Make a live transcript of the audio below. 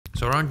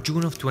So around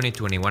June of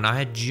 2020, when I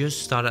had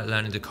just started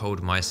learning to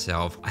code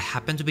myself, I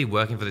happened to be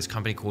working for this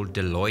company called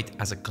Deloitte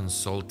as a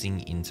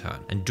consulting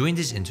intern. And during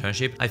this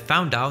internship, I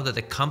found out that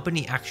the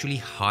company actually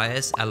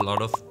hires a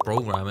lot of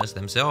programmers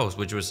themselves,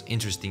 which was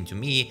interesting to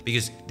me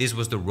because this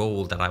was the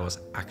role that I was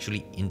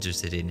actually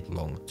interested in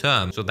long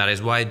term. So that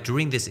is why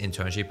during this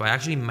internship, I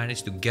actually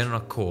managed to get on a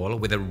call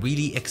with a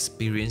really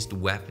experienced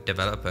web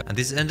developer. And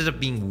this ended up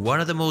being one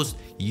of the most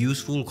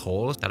useful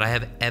calls that I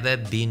have ever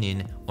been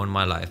in on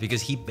my life,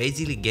 because he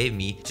basically gave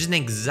me just an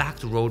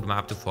exact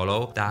roadmap to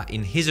follow that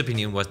in his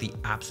opinion was the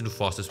absolute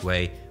fastest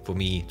way for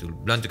me to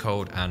learn to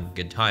code and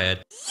get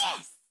hired.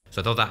 Yes! So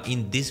I thought that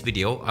in this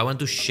video, I want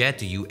to share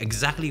to you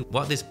exactly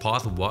what this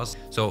path was.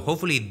 So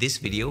hopefully this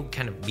video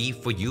can be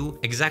for you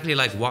exactly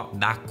like what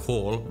that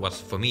call was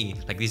for me,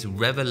 like this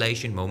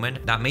revelation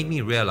moment that made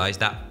me realize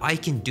that I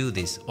can do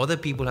this. Other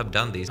people have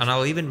done this. And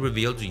I'll even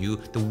reveal to you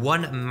the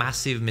one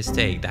massive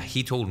mistake that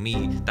he told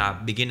me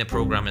that beginner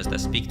programmers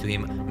that speak to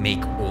him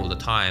make all the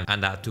time.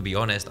 And that, to be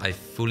honest, I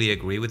fully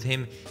agree with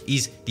him,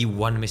 is the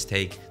one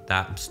mistake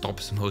that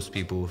stops most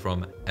people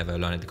from ever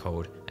learning to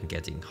code and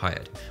getting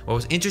hired. What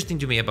was interesting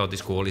to me about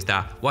this call is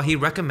that what he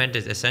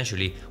recommended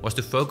essentially was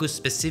to focus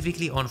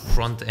specifically on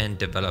front-end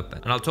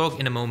development. And I'll talk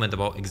in a moment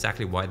about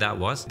exactly why that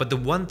was. But the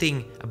one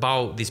thing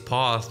about this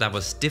path that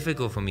was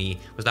difficult for me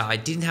was that I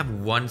didn't have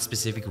one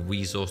specific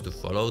resource to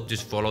follow,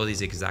 just follow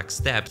these exact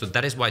steps. So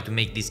that is why, to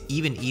make this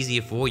even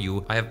easier for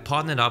you, I have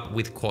partnered up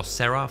with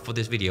Coursera for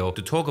this video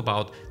to talk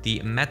about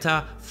the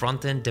Meta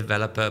Frontend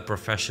Developer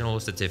Professional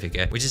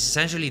Certificate, which is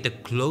essentially the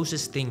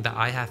closest thing that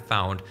I have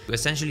found to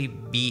essentially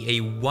be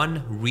a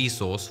one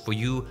resource for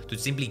you to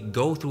simply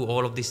go through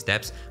all of these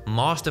steps,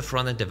 master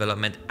front-end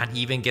development, and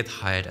even get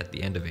hired at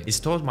the end of it. It's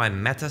taught by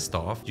Meta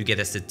staff. You get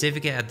a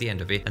certificate at the end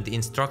of it, and the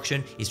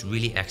instruction is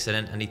really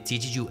excellent, and it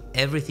teaches you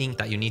everything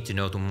that you need to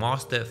know to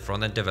master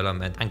front-end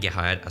development and get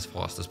hired as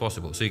fast as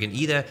possible. So you can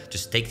either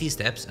just take these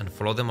steps and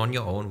follow them on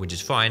your own, which is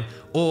fine,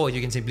 or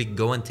you can simply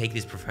go and take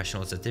this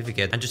professional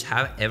certificate and just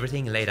have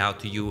everything laid out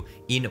to you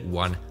in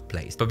one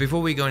place. But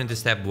before we go into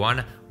step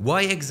one,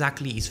 why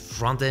exactly is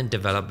front-end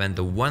development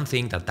the one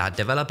thing that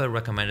developer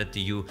recommended to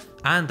you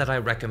and that I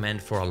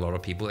recommend for a lot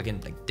of people,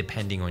 again, like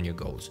depending on your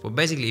goals? Well,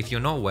 basically, if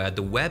you're not aware,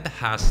 the web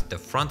has the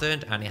front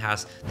end and it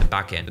has the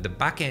back end. With the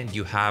back end,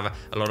 you have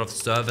a lot of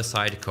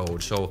server-side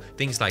code. So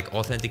things like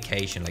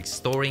authentication, like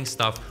storing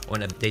stuff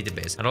on a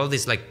database, and all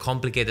this like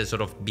complicated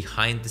sort of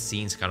behind the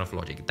scenes kind of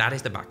logic. That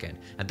is the back end.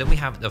 And then we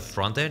have the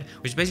front end,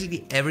 which is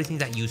basically everything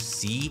that you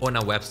see on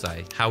a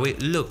website, how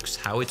it looks,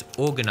 how it's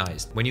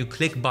organized, when you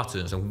click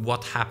buttons and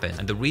what happens.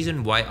 And the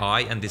reason why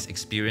I and this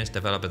experienced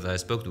developer that I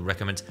spoke to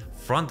recommends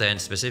front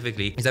end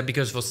specifically is that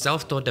because for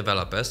self-taught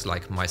developers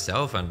like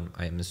myself, and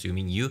I'm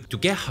assuming you, to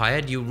get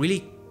hired, you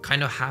really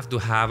kind of have to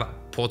have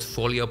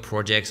portfolio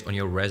projects on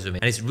your resume.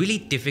 And it's really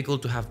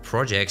difficult to have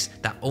projects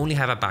that only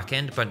have a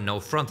backend but no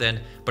front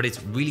end, but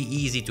it's really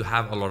easy to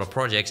have a lot of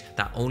projects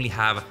that only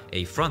have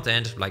a front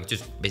end, like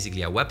just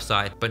basically a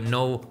website, but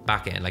no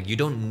backend. Like you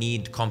don't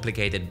need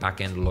complicated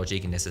backend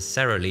logic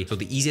necessarily. So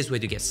the easiest way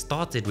to get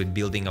started with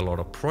building a lot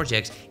of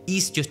projects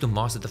is just to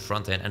master the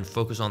front end and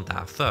focus on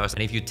that first.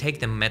 And if you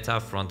take the Meta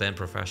Front-End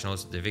Professional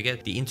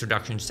Certificate, the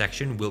introduction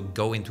section will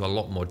go into a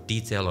lot more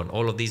detail on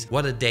all of these,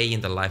 what a day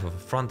in the life of a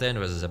front end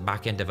versus a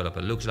backend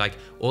developer looks like,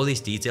 all these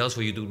details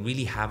for you to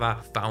really have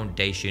a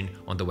foundation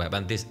on the web.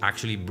 And this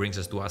actually brings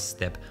us to our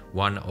step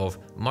one of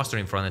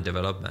mastering front-end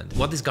development.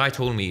 What this guy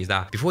told me is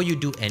that before you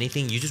do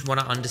anything, you just want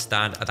to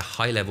understand at a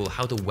high level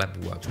how the web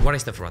works. What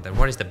is the front end?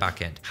 What is the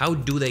back end? How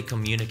do they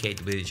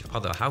communicate with each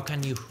other? How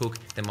can you hook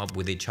them up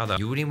with each other?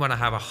 You really want to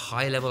have a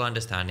high level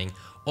understanding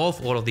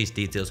of all of these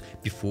details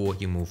before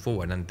you move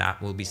forward, and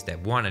that will be step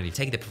one. And you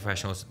take the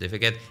professional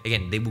certificate,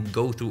 again, they will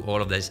go through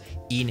all of this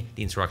in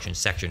the instruction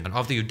section. And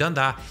after you've done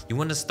that, you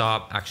want to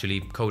start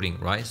actually coding,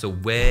 right? So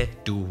where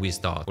do we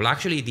start? Well,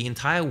 actually the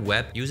entire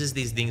web uses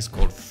these things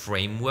called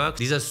frameworks.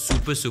 These are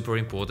super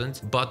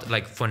important, but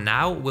like for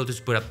now, we'll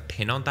just put a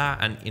pin on that,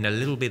 and in a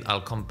little bit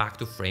I'll come back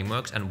to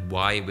frameworks and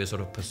why we're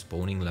sort of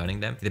postponing learning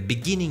them. In the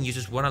beginning, you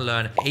just want to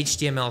learn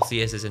HTML,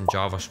 CSS, and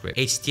JavaScript.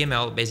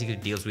 HTML basically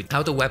deals with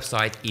how the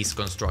website is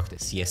constructed.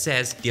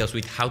 CSS deals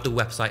with how the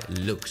website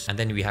looks. And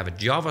then we have a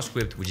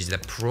JavaScript, which is the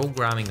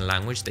programming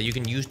language that you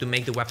can use to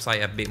make the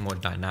website a bit more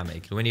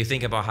dynamic. So when you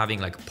think about having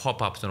like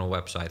pop-ups on a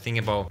website, think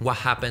about what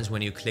happens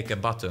when you click a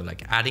button,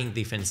 like adding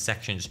different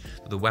sections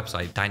to the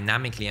website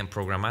dynamically and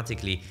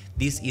programmatically.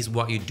 This is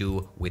what you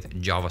do with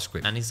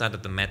JavaScript. And inside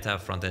of the Meta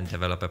Frontend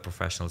Developer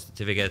Professional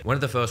Certificate, one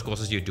of the first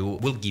courses you do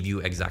will give you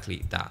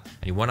exactly that.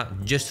 And you want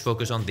to just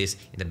focus on this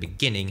in the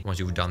beginning. Once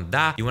you've done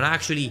that, you want to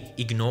actually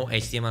ignore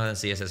HTML and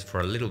CSS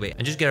for a little bit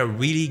and just get a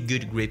really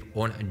good grip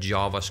on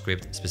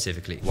JavaScript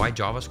specifically. Why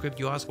JavaScript,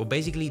 you ask? Well,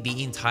 basically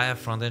the entire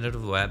front end of the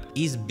web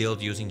is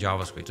built using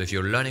JavaScript. So if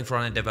you're learning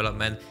front end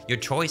development, your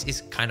choice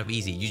is kind of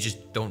easy. You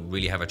just don't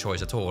really have a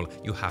choice at all.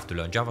 You have to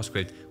learn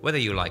JavaScript, whether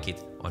you like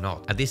it or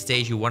not. At this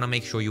stage, you want to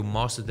make sure you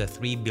master the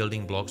 3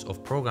 building blocks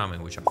of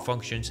programming, which are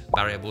functions,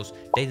 variables,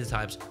 data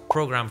types,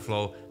 program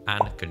flow,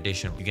 and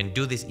conditional. You can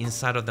do this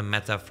inside of the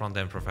Meta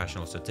Frontend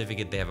Professional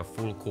Certificate. They have a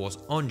full course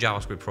on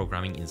JavaScript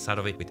programming inside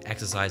of it with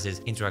exercises,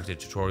 interactive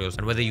tutorials,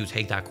 and whether you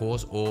take that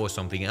course or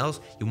something else,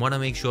 you want to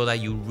make sure that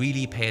you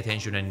really pay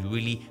attention and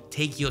really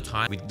take your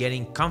time with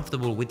getting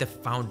comfortable with the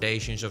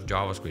foundations of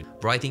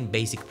JavaScript, writing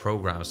basic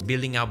programs,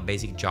 building out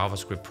basic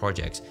JavaScript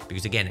projects,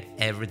 because again,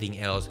 everything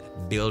else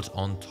builds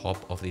on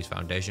top of these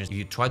foundations. If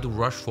you try to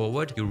rush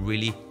forward, you're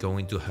really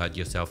going to hurt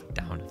yourself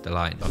down the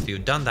line. After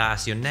you've done that,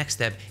 as your next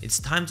step, it's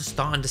time to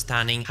start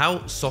understanding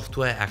how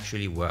software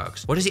actually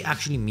works. What does it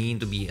actually mean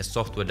to be a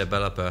software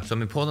developer?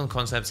 Some important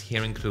concepts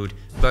here include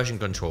version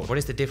control. What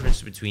is the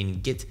difference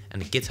between Git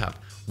and GitHub?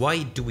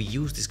 Why do we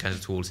use these kinds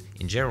of tools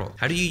in general?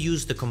 How do you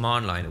use the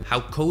command line? How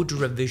code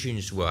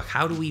revisions work?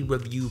 How do we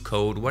review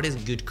code? What is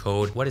good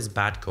code? What is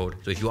bad code?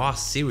 So if you are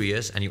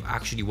serious and you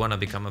actually want to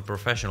become a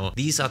professional,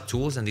 these are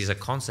tools and these are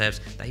concepts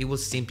that you will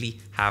simply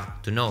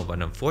have to know.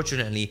 But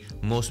unfortunately,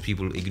 most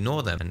people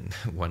ignore them. And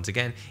once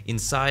again,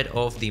 inside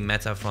of the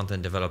Meta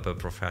Frontend Developer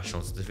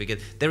Professional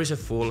Certificate, there is a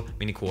full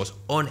mini course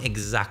on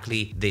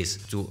exactly this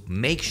to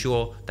make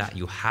sure that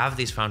you have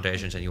these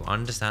foundations and you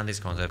understand this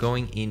concept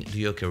going into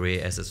your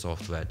career as a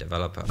software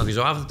developer. Okay,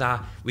 so after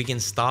that, we can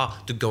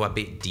start to go a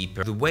bit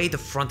deeper. The way the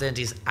front end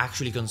is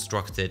actually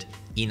constructed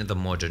in the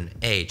modern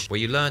age. What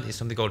you learn is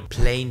something called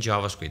plain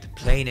JavaScript,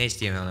 plain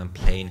HTML, and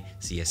plain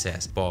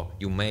CSS. But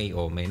you may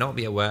or may not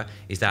be aware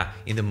is that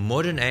in the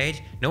modern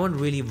age, no one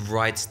really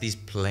writes these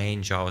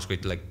plain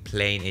JavaScript, like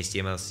plain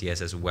HTML,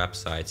 CSS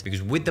websites,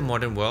 because with the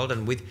modern world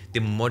and with the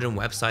modern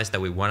websites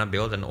that we want to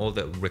build and all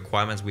the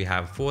requirements we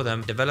have for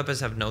them, developers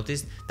have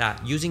noticed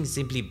that using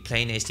simply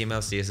plain HTML,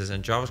 CSS,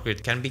 and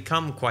JavaScript can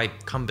become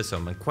quite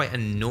cumbersome and quite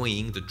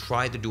annoying to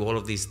try to do all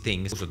of these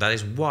things. So that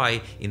is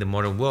why in the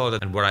modern world,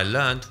 and what I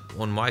learned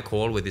on my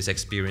call with this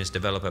experienced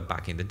developer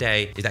back in the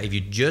day, is that if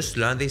you just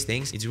learn these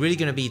things, it's really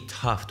going to be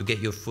tough to get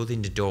your foot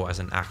in the door as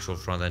an actual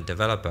front-end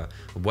developer.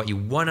 But what you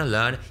want to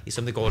learn is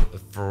something called a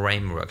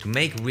framework to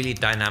make really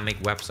dynamic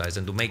websites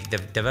and to make the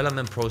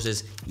development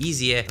process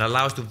easier and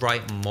allow us to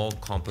write more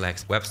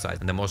complex websites.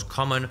 And the most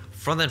common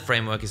front-end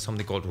framework is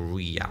something called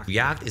React.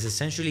 React is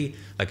essentially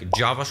like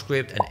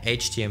JavaScript and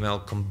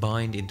HTML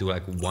combined into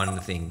like one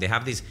thing. They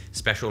have this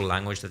special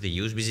language that they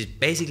use, which is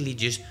basically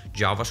just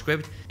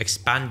JavaScript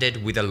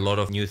expanded with a lot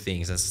of new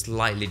things and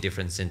slightly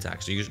different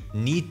syntax. So you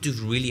need to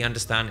really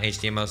understand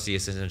HTML,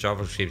 CSS, and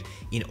JavaScript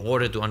in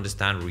order to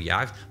understand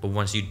React. But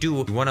once you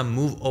do, you want to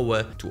move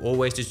over to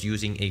always just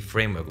using a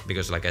framework,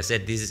 because like I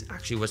said, this is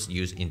actually what's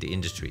used in the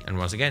industry. And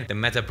once again, the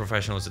Meta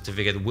Professional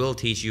Certificate will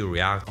teach you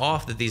React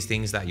after these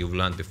things that you've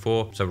learned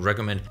before. So I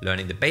recommend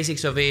learning the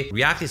basics of it.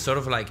 React is sort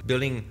of like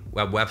building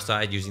a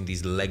website using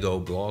these Lego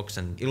blocks,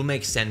 and it'll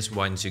make sense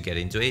once you get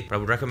into it. But I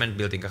would recommend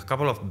building a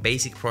couple of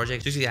basic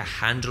projects just to get a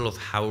handle of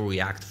how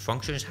React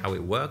functions, how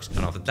it works. And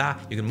after that,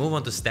 you can move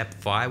on to step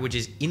 5, which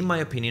is, in my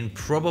opinion,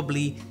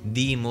 probably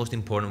the most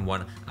important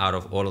one out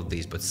of all of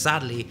these. But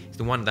sadly, it's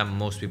the one that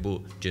most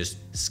people just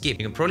skip.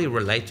 You can probably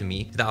relate to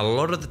me that a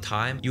lot of the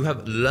time you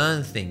have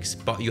learned things,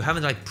 but you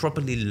haven't like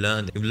properly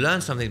learned it. You've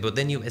learned something, but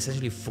then you've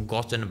essentially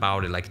forgotten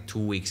about it like 2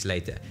 weeks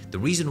later. The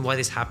reason why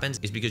this happens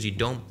is because you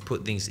don't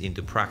put things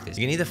into practice.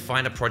 You can either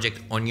find a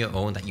project on your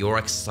own that you're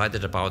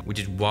excited about, which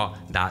is what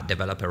that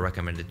developer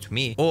recommended to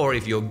me, or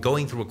if you're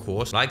going through a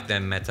course like the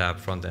Meta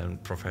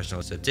Frontend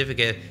Professional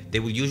Certificate, they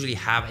will usually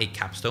have a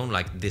capstone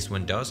like this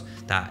one does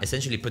that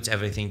essentially puts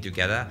everything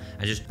together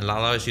and just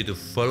allows you to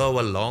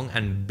follow along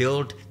and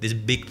build this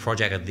big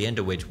project at the end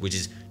of which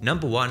is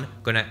number one,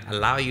 gonna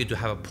allow you to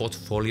have a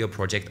portfolio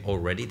project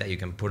already that you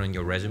can put on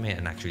your resume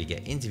and actually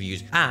get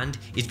interviews, and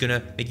it's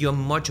gonna make you a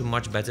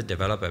much better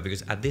developer,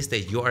 because at this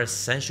stage you are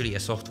essentially a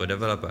software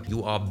developer.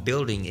 You are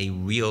building a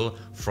real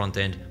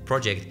front-end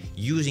project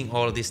using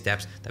all of these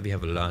steps that we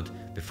have learned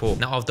before.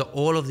 Now, after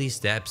all of these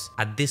steps,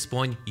 at this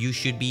point, you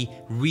should be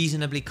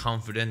reasonably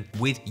confident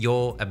with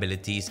your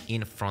abilities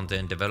in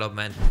front-end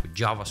development with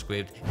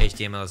JavaScript,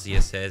 HTML,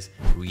 CSS,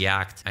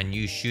 React, and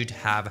you should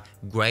have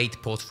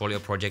great portfolio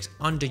projects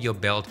under your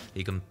belt that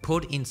you can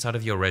put inside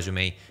of your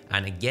resume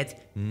and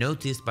get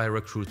noticed by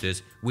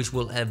recruiters, which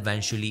will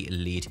eventually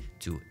lead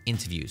to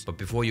interviews. But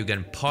before you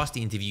get past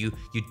the interview,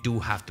 you do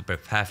have to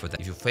prepare for that.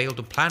 If you fail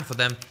to plan for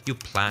them, you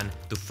plan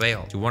to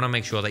fail. So you want to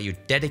make sure that you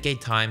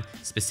dedicate time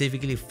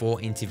specifically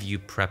for interview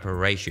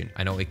preparation.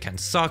 I know it can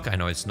suck. I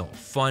know it's not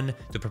fun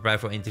to prepare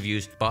for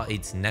interviews, but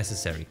it's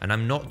necessary. And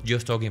I'm not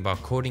just talking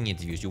about coding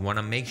interviews. You want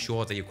to make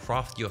sure that you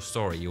craft your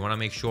story. You want to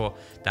make sure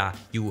that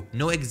you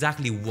know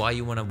exactly why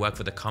you want to work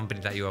for the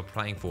company that you're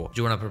applying for.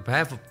 You want to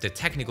prepare for the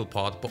technical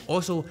part, but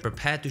also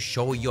prepare to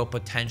show your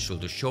potential,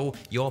 to show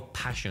your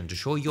passion, to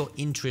show your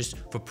interest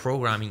for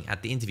programming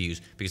at the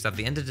interviews. Because at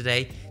the end of the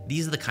day,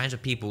 these are the kinds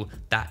of people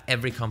that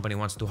every company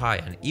wants to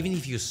hire. And even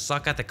if you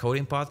suck at the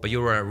coding part, but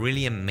you're a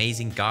really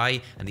amazing guy,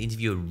 guy and the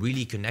interviewer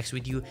really connects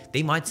with you,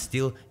 they might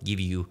still give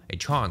you a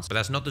chance. But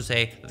that's not to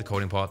say that the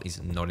coding part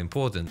is not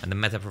important. And the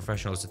Meta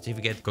Professional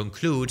Certificate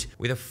concludes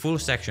with a full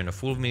section, a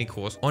full mini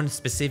course on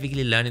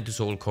specifically learning to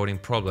solve coding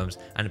problems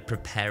and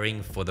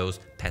preparing for those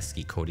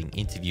pesky coding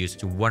interviews.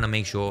 So you want to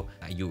make sure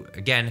that you,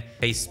 again,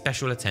 pay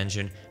special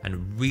attention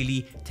and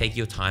really take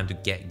your time to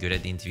get good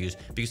at the interviews.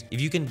 Because if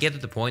you can get to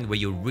the point where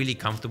you're really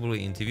comfortable with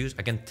interviews,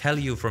 I can tell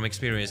you from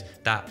experience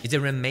that it's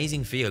an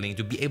amazing feeling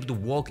to be able to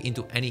walk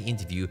into any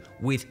interview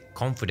with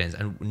confidence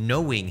and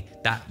knowing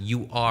that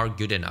you are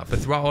good enough. But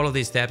throughout all of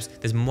these steps,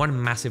 there's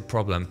one massive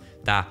problem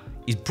that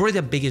is probably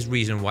the biggest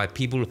reason why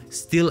people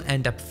still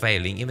end up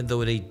failing even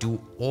though they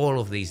do all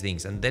of these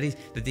things, and that is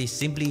that they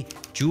simply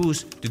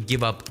choose to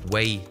give up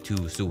way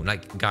too soon.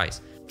 Like,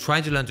 guys,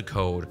 trying to learn to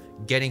code,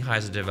 getting hired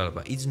as a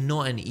developer, it's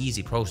not an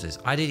easy process.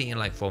 I did it in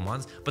like 4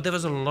 months, but there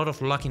was a lot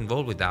of luck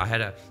involved with that. I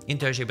had an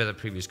internship at a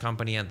previous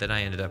company and then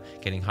I ended up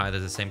getting hired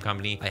at the same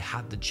company. I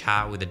had the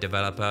chat with the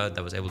developer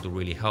that was able to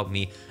really help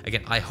me.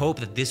 Again, I hope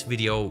that this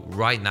video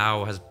right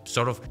now has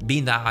sort of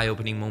been that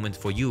eye-opening moment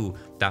for you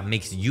that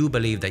makes you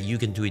believe that you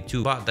can do it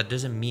too. But that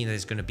doesn't mean that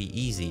it's going to be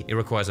easy. It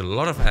requires a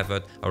lot of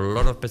effort, a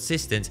lot of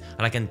persistence,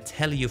 and I can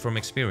tell you from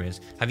experience,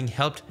 having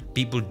helped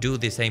people do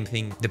the same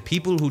thing, the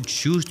people who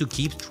choose to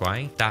keep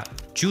trying, that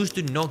choose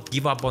to not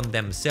give up on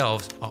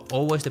themselves, are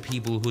always the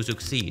people who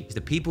succeed. It's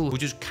the people who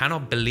just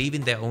cannot believe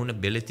in their own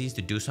abilities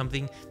to do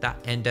something that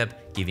end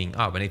up giving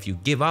up. And if you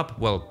give up,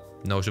 well,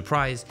 no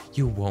surprise,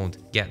 you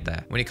won't get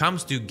there. When it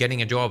comes to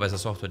getting a job as a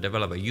software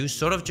developer, you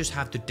sort of just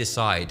have to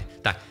decide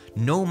that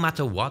no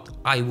matter what,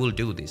 I will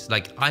do this.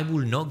 Like, I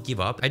will not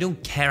give up. I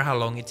don't care how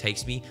long it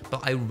takes me,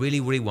 but I really,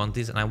 really want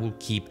this and I will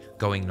keep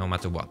going no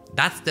matter what.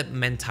 That's the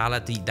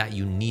mentality that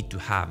you need to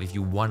have if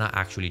you want to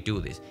actually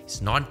do this.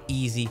 It's not an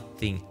easy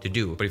thing to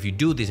do, but if you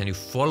do this and you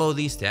follow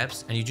these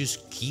steps and you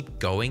just keep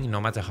going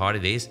no matter how hard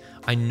it is,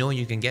 I know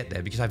you can get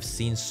there because I've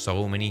seen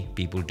so many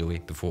people do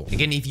it before.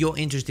 Again, if you're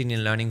interested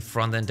in learning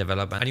front-end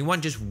development and you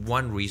want just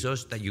one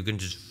resource that you can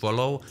just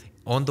follow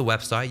on the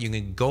website, you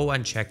can go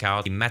and check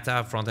out the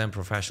Meta Frontend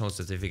Professional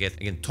Certificate.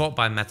 Again, taught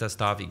by Meta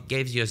staff, it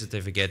gives you a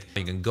certificate.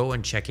 You can go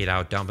and check it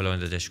out down below in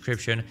the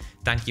description.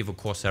 Thank you for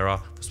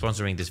Coursera for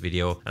sponsoring this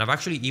video. And I've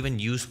actually even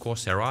used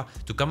Coursera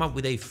to come up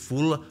with a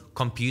full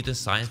computer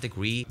science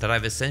degree that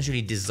I've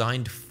essentially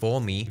designed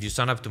for me. If you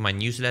sign up to my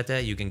newsletter,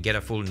 you can get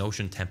a full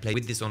Notion template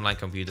with this online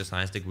computer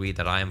science degree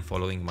that I am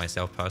following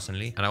myself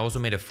personally. And I also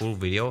made a full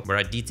video where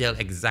I detail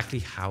exactly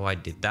how I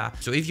did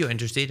that. So if you're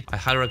interested, I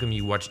highly recommend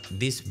you watch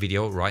this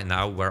video right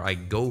now where I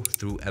go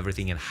through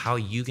everything and how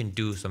you can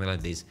do something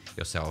like this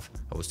yourself.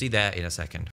 I will see you there in a second.